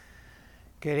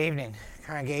Good evening,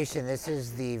 congregation. This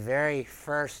is the very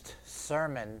first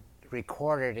sermon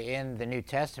recorded in the New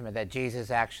Testament that Jesus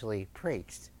actually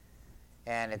preached.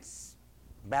 And it's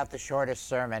about the shortest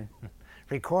sermon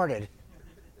recorded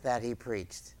that he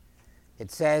preached. It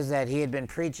says that he had been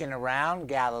preaching around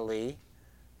Galilee,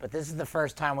 but this is the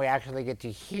first time we actually get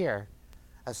to hear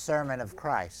a sermon of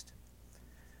Christ.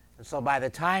 And so by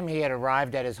the time he had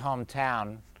arrived at his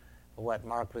hometown, what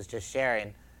Mark was just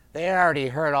sharing, they had already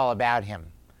heard all about him.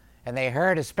 And they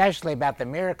heard especially about the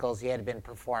miracles he had been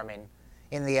performing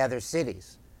in the other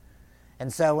cities.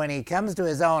 And so when he comes to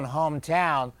his own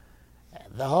hometown,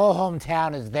 the whole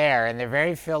hometown is there, and they're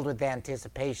very filled with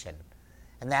anticipation.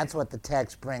 And that's what the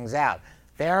text brings out.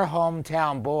 Their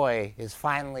hometown boy is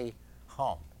finally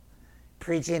home,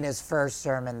 preaching his first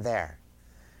sermon there.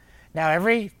 Now,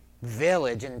 every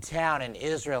village and town in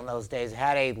Israel in those days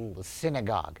had a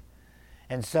synagogue.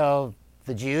 And so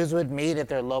the Jews would meet at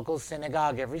their local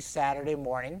synagogue every Saturday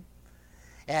morning.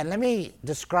 And let me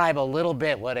describe a little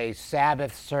bit what a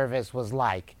Sabbath service was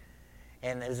like.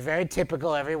 And it was very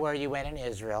typical everywhere you went in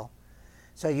Israel.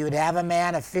 So you would have a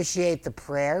man officiate the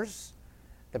prayers.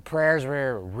 The prayers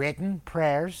were written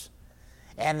prayers.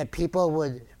 And the people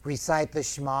would recite the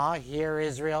Shema, "Hear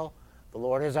Israel, the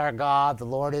Lord is our God, the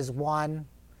Lord is one."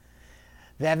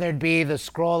 Then there'd be the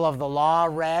scroll of the law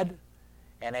read,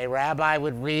 and a rabbi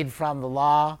would read from the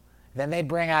law. Then they'd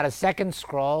bring out a second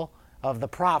scroll of the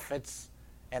prophets,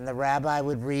 and the rabbi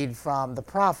would read from the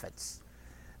prophets.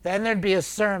 Then there'd be a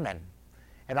sermon,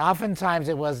 and oftentimes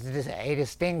it was a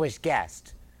distinguished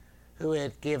guest who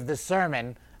would give the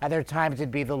sermon. Other times it'd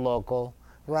be the local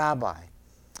rabbi.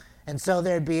 And so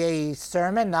there'd be a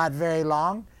sermon, not very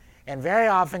long, and very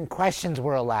often questions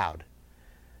were allowed.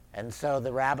 And so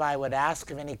the rabbi would ask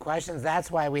of any questions.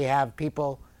 That's why we have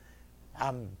people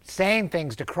saying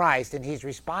things to Christ, and he's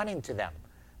responding to them.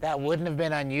 That wouldn't have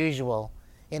been unusual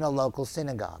in a local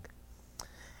synagogue.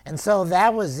 And so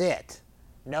that was it.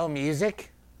 No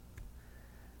music,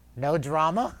 no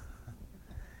drama.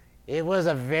 It was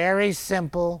a very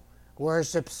simple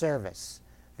worship service.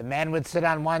 The men would sit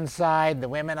on one side, the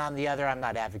women on the other. I'm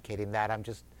not advocating that. I'm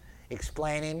just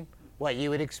explaining what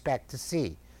you would expect to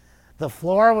see. The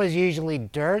floor was usually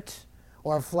dirt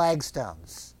or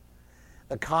flagstones.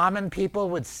 The common people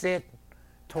would sit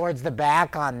towards the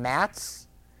back on mats.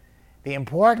 The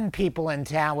important people in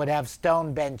town would have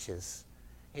stone benches.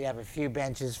 You'd have a few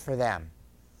benches for them.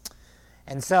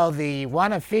 And so the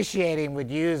one officiating would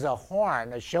use a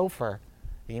horn, a shofar,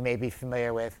 that you may be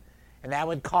familiar with, and that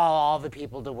would call all the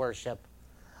people to worship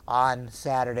on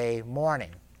Saturday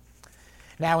morning.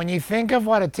 Now, when you think of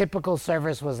what a typical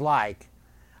service was like,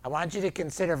 I want you to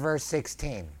consider verse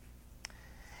 16.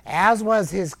 As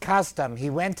was his custom, he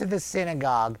went to the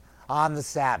synagogue on the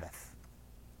Sabbath.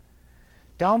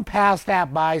 Don't pass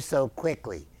that by so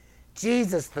quickly.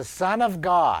 Jesus, the Son of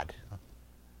God,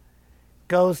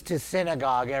 goes to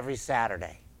synagogue every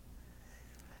Saturday.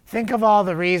 Think of all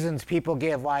the reasons people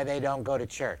give why they don't go to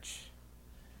church.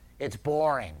 It's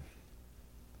boring.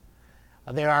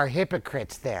 There are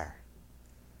hypocrites there.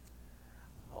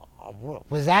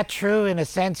 Was that true in a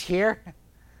sense here?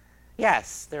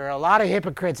 Yes, there were a lot of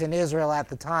hypocrites in Israel at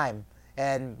the time,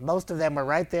 and most of them were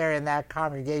right there in that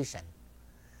congregation.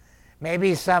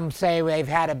 Maybe some say they've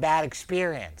had a bad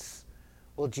experience.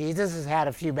 Well, Jesus has had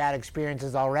a few bad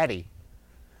experiences already.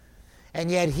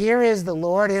 And yet here is the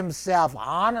Lord himself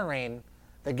honoring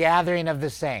the gathering of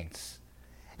the saints.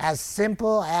 As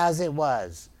simple as it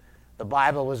was, the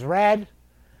Bible was read,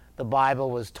 the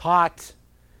Bible was taught,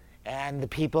 and the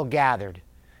people gathered,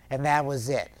 and that was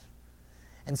it.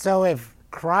 And so if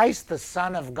Christ, the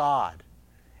Son of God,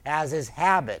 as his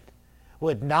habit,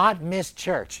 would not miss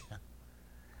church,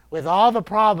 with all the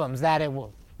problems that it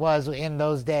was in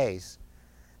those days,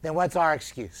 then what's our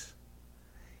excuse?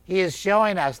 He is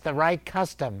showing us the right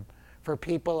custom for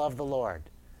people of the Lord,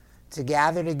 to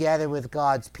gather together with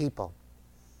God's people.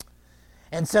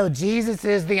 And so Jesus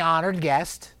is the honored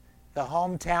guest. The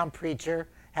hometown preacher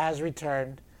has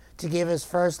returned to give his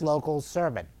first local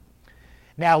sermon.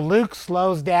 Now, Luke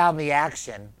slows down the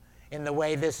action in the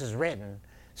way this is written,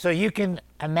 so you can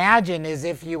imagine as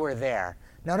if you were there.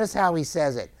 Notice how he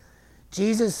says it.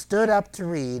 Jesus stood up to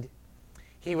read.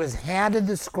 He was handed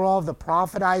the scroll of the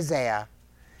prophet Isaiah.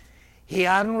 He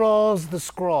unrolls the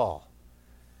scroll.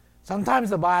 Sometimes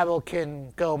the Bible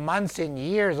can go months and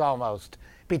years almost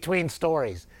between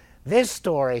stories. This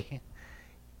story,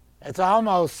 it's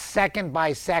almost second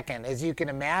by second, as you can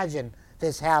imagine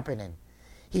this happening.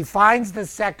 He finds the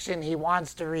section he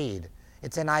wants to read.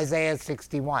 It's in Isaiah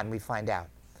 61, we find out.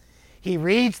 He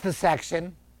reads the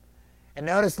section, and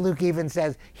notice Luke even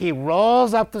says he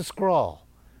rolls up the scroll.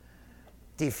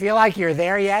 Do you feel like you're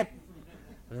there yet?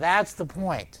 That's the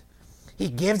point. He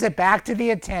gives it back to the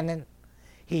attendant.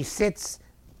 He sits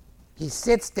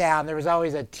down. There was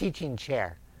always a teaching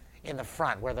chair in the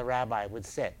front where the rabbi would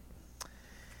sit.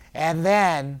 And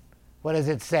then, what does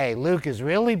it say? Luke is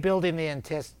really building the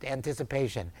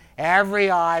anticipation. Every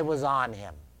eye was on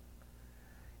him.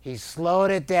 He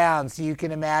slowed it down so you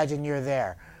can imagine you're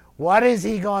there. What is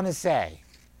he going to say?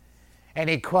 And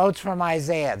he quotes from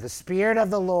Isaiah, "The Spirit of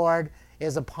the Lord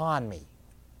is upon me."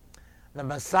 The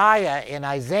Messiah in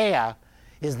Isaiah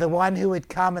is the one who would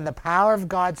come in the power of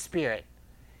God's Spirit.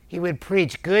 He would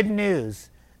preach good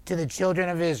news to the children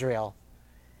of Israel.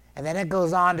 And then it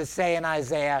goes on to say in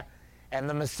Isaiah, and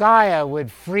the Messiah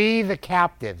would free the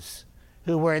captives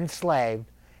who were enslaved,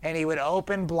 and he would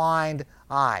open blind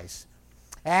eyes.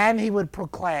 And he would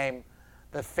proclaim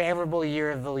the favorable year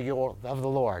of the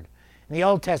Lord. In the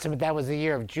Old Testament, that was the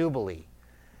year of Jubilee.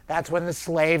 That's when the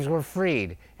slaves were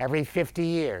freed. Every 50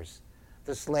 years,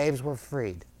 the slaves were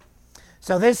freed.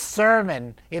 So this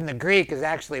sermon in the Greek is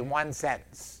actually one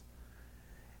sentence.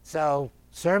 So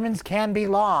sermons can be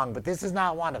long, but this is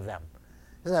not one of them.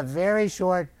 This is a very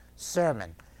short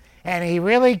sermon. And he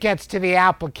really gets to the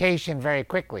application very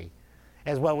quickly,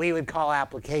 as what we would call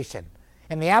application.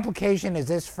 And the application is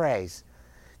this phrase: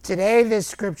 today this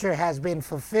scripture has been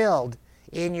fulfilled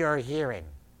in your hearing.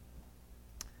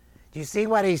 Do you see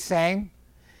what he's saying?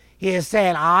 He is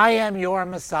saying, I am your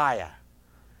Messiah.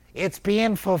 It's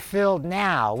being fulfilled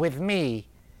now with me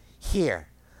here.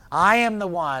 I am the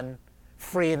one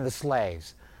freeing the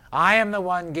slaves. I am the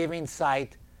one giving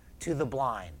sight to the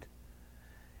blind.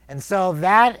 And so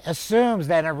that assumes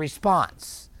then a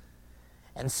response.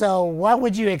 And so what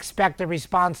would you expect the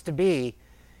response to be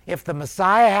if the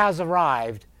Messiah has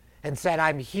arrived and said,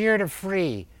 I'm here to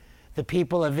free the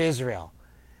people of Israel?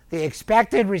 The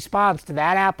expected response to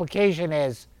that application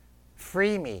is,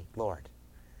 free me, Lord.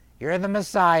 You're the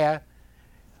Messiah.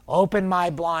 Open my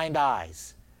blind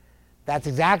eyes. That's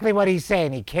exactly what he's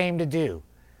saying he came to do.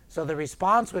 So the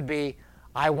response would be,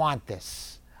 I want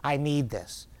this. I need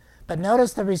this. But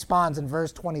notice the response in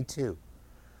verse 22.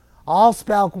 All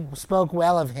spoke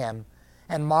well of him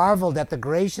and marveled at the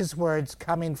gracious words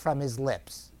coming from his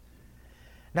lips.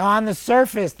 Now on the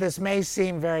surface, this may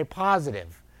seem very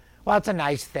positive. Well, it's a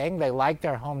nice thing. They like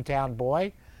their hometown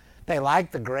boy. They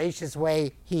like the gracious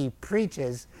way he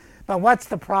preaches. But what's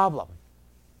the problem?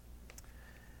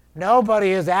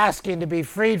 Nobody is asking to be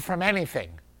freed from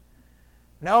anything.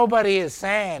 Nobody is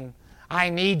saying, I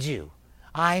need you.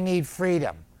 I need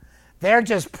freedom. They're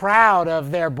just proud of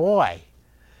their boy,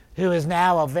 who is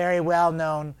now a very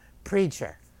well-known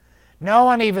preacher. No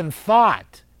one even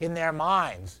thought in their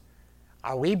minds,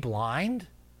 are we blind?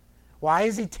 Why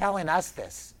is he telling us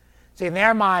this? See, in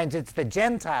their minds, it's the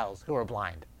Gentiles who are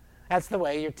blind. That's the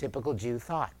way your typical Jew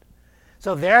thought.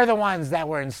 So they're the ones that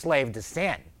were enslaved to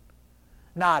sin,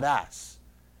 not us.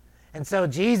 And so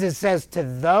Jesus says to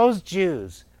those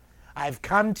Jews, I've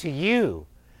come to you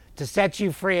to set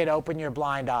you free and open your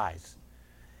blind eyes.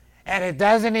 And it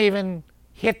doesn't even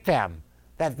hit them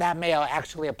that that may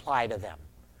actually apply to them.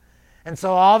 And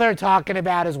so all they're talking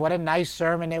about is what a nice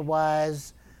sermon it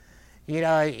was. You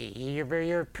know,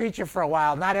 you're a preacher for a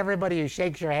while. Not everybody who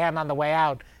shakes your hand on the way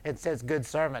out and says good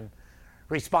sermon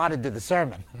responded to the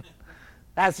sermon.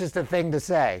 That's just a thing to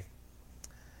say.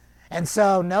 And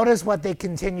so notice what they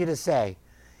continue to say.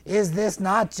 Is this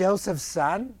not Joseph's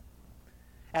son?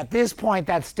 At this point,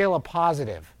 that's still a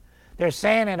positive. They're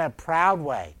saying in a proud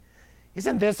way,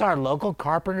 isn't this our local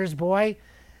carpenter's boy?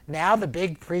 Now the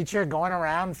big preacher going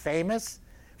around famous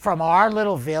from our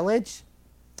little village?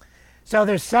 So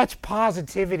there's such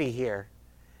positivity here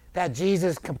that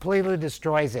Jesus completely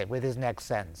destroys it with his next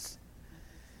sentence.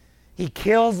 He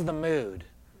kills the mood,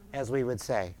 as we would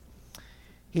say.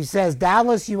 He says,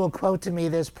 doubtless you will quote to me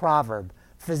this proverb,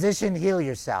 physician, heal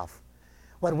yourself.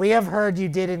 What we have heard you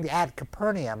did at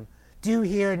Capernaum, do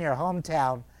here in your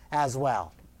hometown as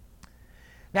well.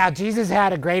 Now, Jesus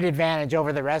had a great advantage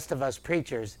over the rest of us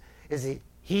preachers, is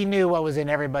he knew what was in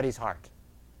everybody's heart.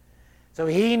 So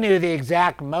he knew the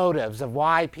exact motives of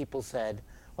why people said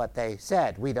what they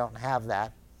said. We don't have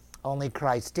that. Only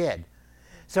Christ did.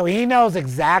 So he knows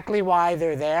exactly why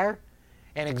they're there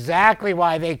and exactly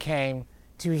why they came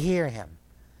to hear him.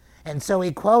 And so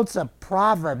he quotes a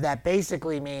proverb that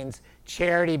basically means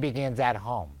charity begins at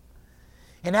home.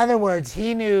 In other words,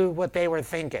 he knew what they were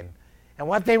thinking. And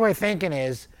what they were thinking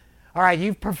is, all right,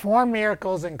 you've performed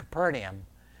miracles in Capernaum.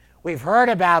 We've heard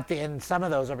about and some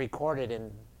of those are recorded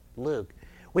in Luke.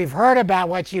 We've heard about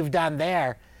what you've done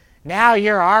there. Now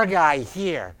you're our guy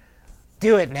here.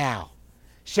 Do it now.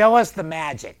 Show us the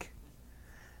magic.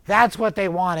 That's what they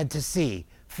wanted to see.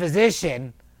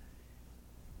 physician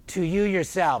to you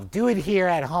yourself. Do it here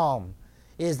at home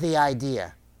is the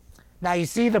idea. Now you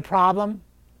see the problem?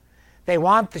 They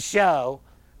want the show.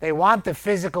 They want the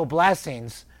physical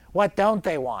blessings. What don't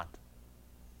they want?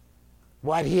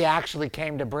 What he actually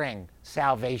came to bring,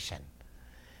 salvation.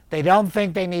 They don't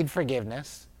think they need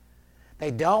forgiveness.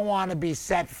 They don't want to be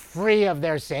set free of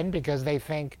their sin because they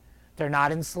think they're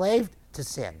not enslaved to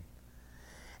sin.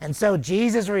 And so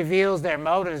Jesus reveals their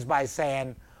motives by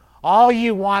saying, all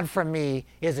you want from me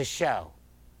is a show.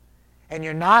 And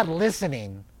you're not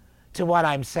listening to what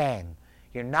I'm saying.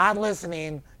 You're not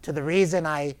listening to the reason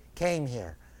I came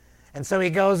here. And so he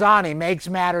goes on, he makes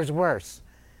matters worse.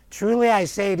 Truly I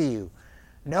say to you,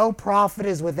 no prophet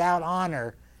is without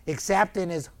honor except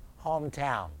in his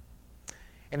hometown.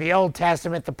 In the Old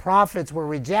Testament, the prophets were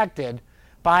rejected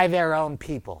by their own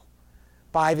people,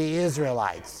 by the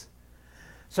Israelites.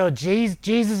 So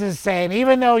Jesus is saying,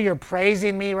 even though you're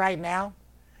praising me right now,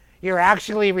 you're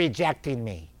actually rejecting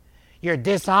me. You're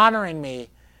dishonoring me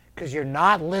because you're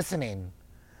not listening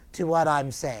to what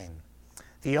I'm saying.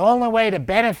 The only way to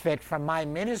benefit from my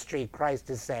ministry, Christ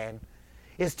is saying,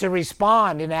 is to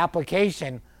respond in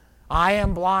application. I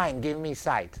am blind, give me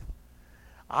sight.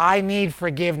 I need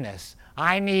forgiveness.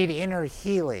 I need inner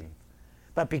healing.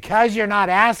 But because you're not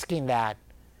asking that,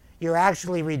 you're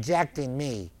actually rejecting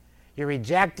me. You're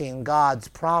rejecting God's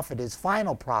prophet, his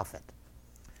final prophet.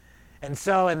 And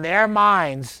so in their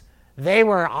minds, they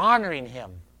were honoring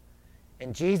him.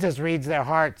 And Jesus reads their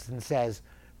hearts and says,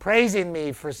 praising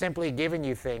me for simply giving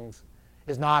you things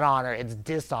is not honor, it's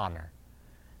dishonor.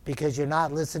 Because you're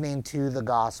not listening to the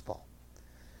gospel.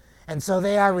 And so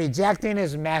they are rejecting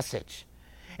his message.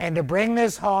 And to bring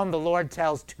this home, the Lord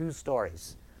tells two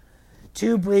stories.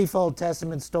 Two brief Old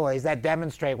Testament stories that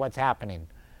demonstrate what's happening.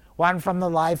 One from the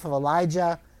life of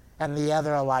Elijah and the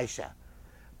other Elisha.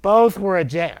 Both were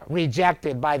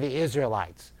rejected by the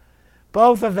Israelites.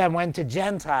 Both of them went to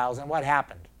Gentiles, and what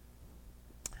happened?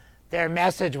 Their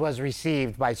message was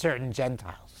received by certain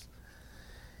Gentiles.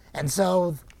 And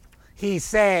so he's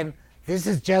saying, this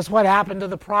is just what happened to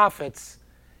the prophets.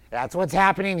 That's what's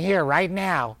happening here right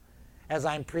now as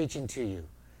I'm preaching to you.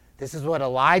 This is what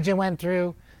Elijah went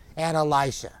through and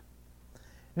Elisha.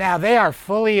 Now, they are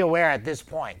fully aware at this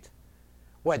point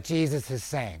what Jesus is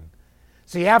saying.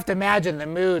 So you have to imagine the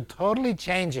mood totally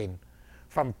changing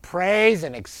from praise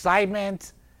and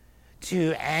excitement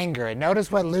to anger. And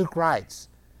notice what Luke writes.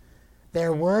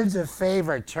 Their words of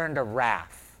favor turned to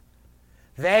wrath.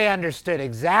 They understood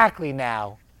exactly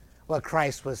now what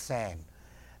Christ was saying.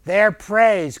 Their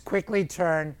praise quickly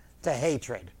turned to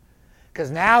hatred.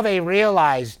 Because now they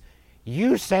realized,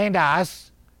 you saying to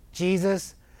us,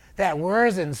 Jesus, that we're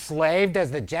as enslaved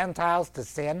as the Gentiles to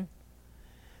sin?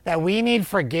 That we need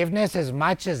forgiveness as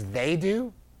much as they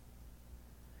do?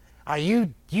 Are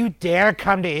you dare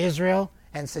come to Israel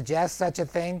and suggest such a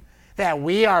thing? That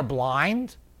we are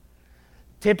blind?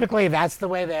 Typically, that's the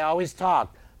way they always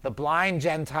talk. The blind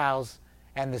Gentiles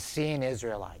and the seeing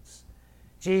Israelites.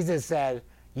 Jesus said,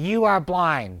 you are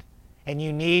blind and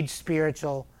you need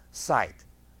spiritual sight.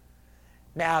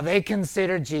 Now, they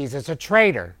considered Jesus a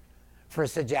traitor for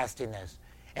suggesting this.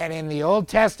 And in the Old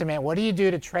Testament, what do you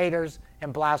do to traitors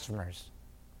and blasphemers?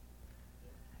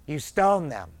 You stone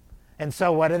them. And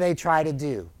so what do they try to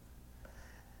do?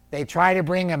 They try to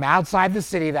bring him outside the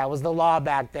city. That was the law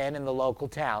back then in the local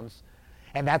towns.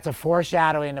 And that's a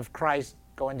foreshadowing of Christ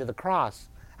going to the cross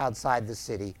outside the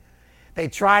city. They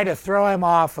try to throw him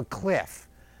off a cliff,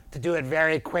 to do it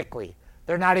very quickly.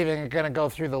 They're not even going to go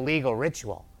through the legal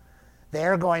ritual.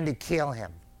 They're going to kill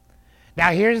him.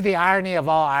 Now here's the irony of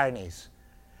all ironies.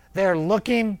 They're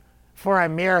looking for a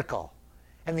miracle.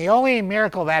 And the only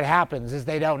miracle that happens is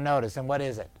they don't notice. And what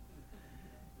is it?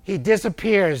 He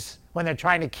disappears when they're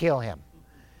trying to kill him.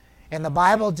 And the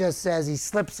Bible just says he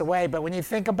slips away. But when you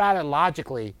think about it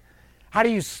logically, how do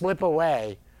you slip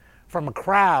away from a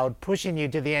crowd pushing you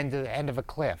to the end of a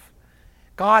cliff?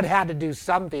 God had to do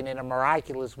something in a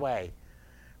miraculous way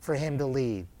for him to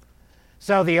leave.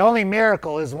 So the only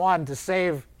miracle is one to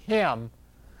save him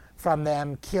from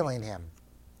them killing him.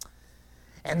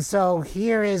 And so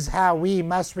here is how we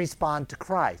must respond to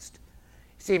Christ.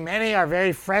 See, many are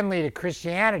very friendly to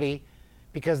Christianity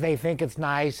because they think it's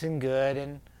nice and good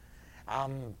and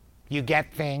you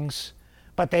get things,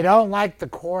 but they don't like the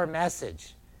core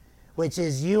message, which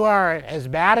is you are as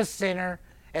bad a sinner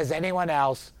as anyone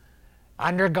else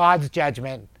under God's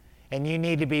judgment, and you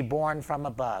need to be born from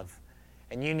above.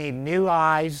 And you need new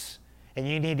eyes, and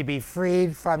you need to be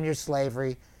freed from your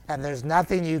slavery, and there's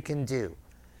nothing you can do.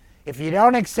 If you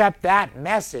don't accept that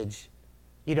message,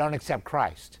 you don't accept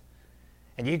Christ.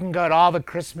 And you can go to all the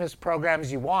Christmas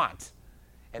programs you want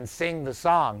and sing the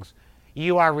songs.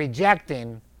 You are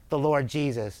rejecting the Lord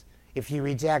Jesus if you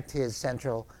reject his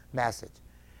central message.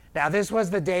 Now, this was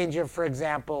the danger, for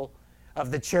example, of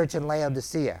the church in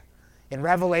Laodicea. In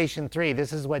Revelation 3,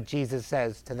 this is what Jesus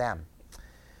says to them.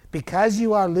 Because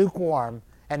you are lukewarm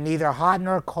and neither hot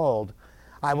nor cold,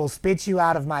 I will spit you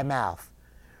out of my mouth.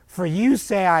 For you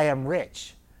say I am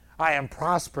rich, I am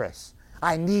prosperous,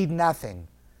 I need nothing.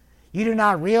 You do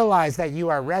not realize that you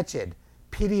are wretched,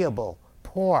 pitiable,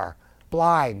 poor,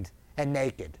 blind, and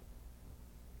naked.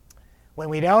 When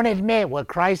we don't admit what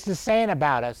Christ is saying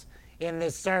about us in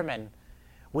this sermon,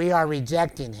 we are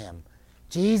rejecting him.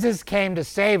 Jesus came to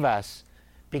save us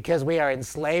because we are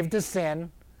enslaved to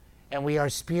sin, and we are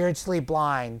spiritually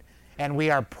blind, and we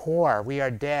are poor, we are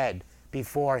dead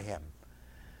before him.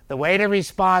 The way to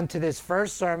respond to this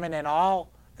first sermon and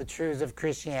all the truths of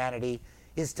Christianity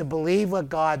is to believe what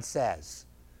God says.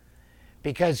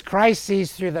 Because Christ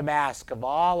sees through the mask of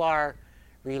all our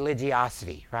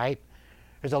religiosity, right?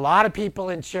 There's a lot of people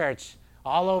in church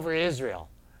all over Israel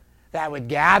that would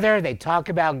gather, they'd talk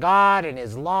about God and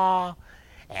his law,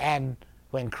 and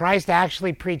when Christ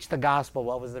actually preached the gospel,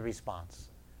 what was the response?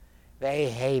 They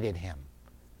hated him.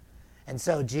 And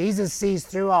so Jesus sees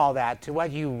through all that to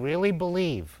what you really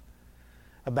believe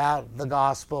about the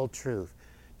gospel truth.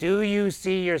 Do you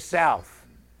see yourself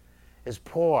as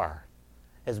poor,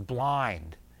 as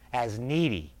blind, as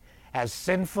needy, as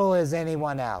sinful as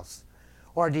anyone else?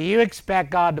 Or do you expect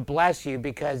God to bless you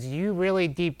because you really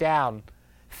deep down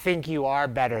think you are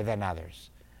better than others?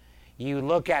 You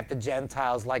look at the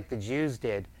Gentiles like the Jews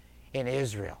did in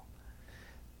Israel.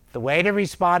 The way to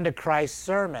respond to Christ's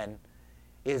sermon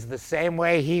is the same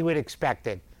way he would expect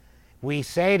it. We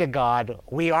say to God,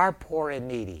 we are poor and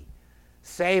needy.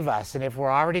 Save us, and if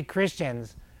we're already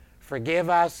Christians, forgive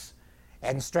us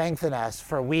and strengthen us,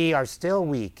 for we are still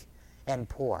weak and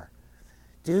poor.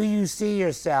 Do you see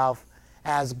yourself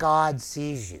as God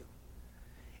sees you?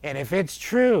 And if it's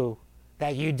true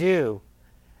that you do,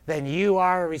 then you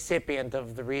are a recipient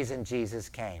of the reason Jesus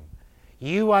came.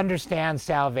 You understand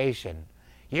salvation.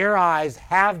 Your eyes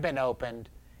have been opened,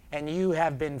 and you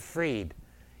have been freed.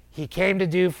 He came to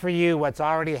do for you what's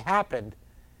already happened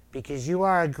because you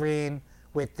are agreeing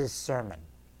with this sermon.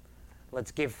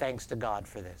 Let's give thanks to God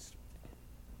for this.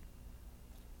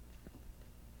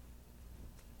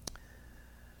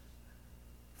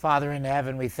 Father in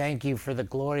heaven, we thank you for the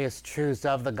glorious truths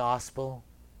of the gospel,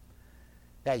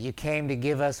 that you came to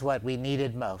give us what we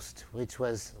needed most, which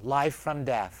was life from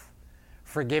death,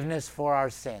 forgiveness for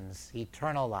our sins,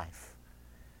 eternal life,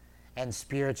 and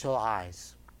spiritual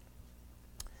eyes.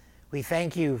 We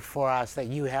thank you for us that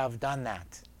you have done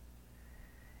that,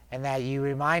 and that you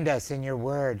remind us in your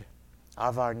word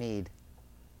of our need.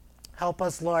 Help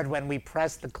us, Lord, when we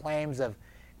press the claims of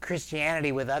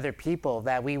Christianity with other people,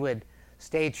 that we would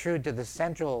stay true to the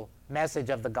central message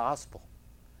of the gospel,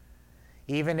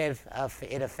 even if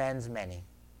it offends many.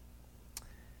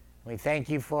 We thank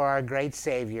you for our great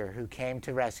Savior who came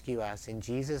to rescue us. In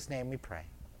Jesus' name we pray.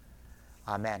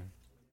 Amen.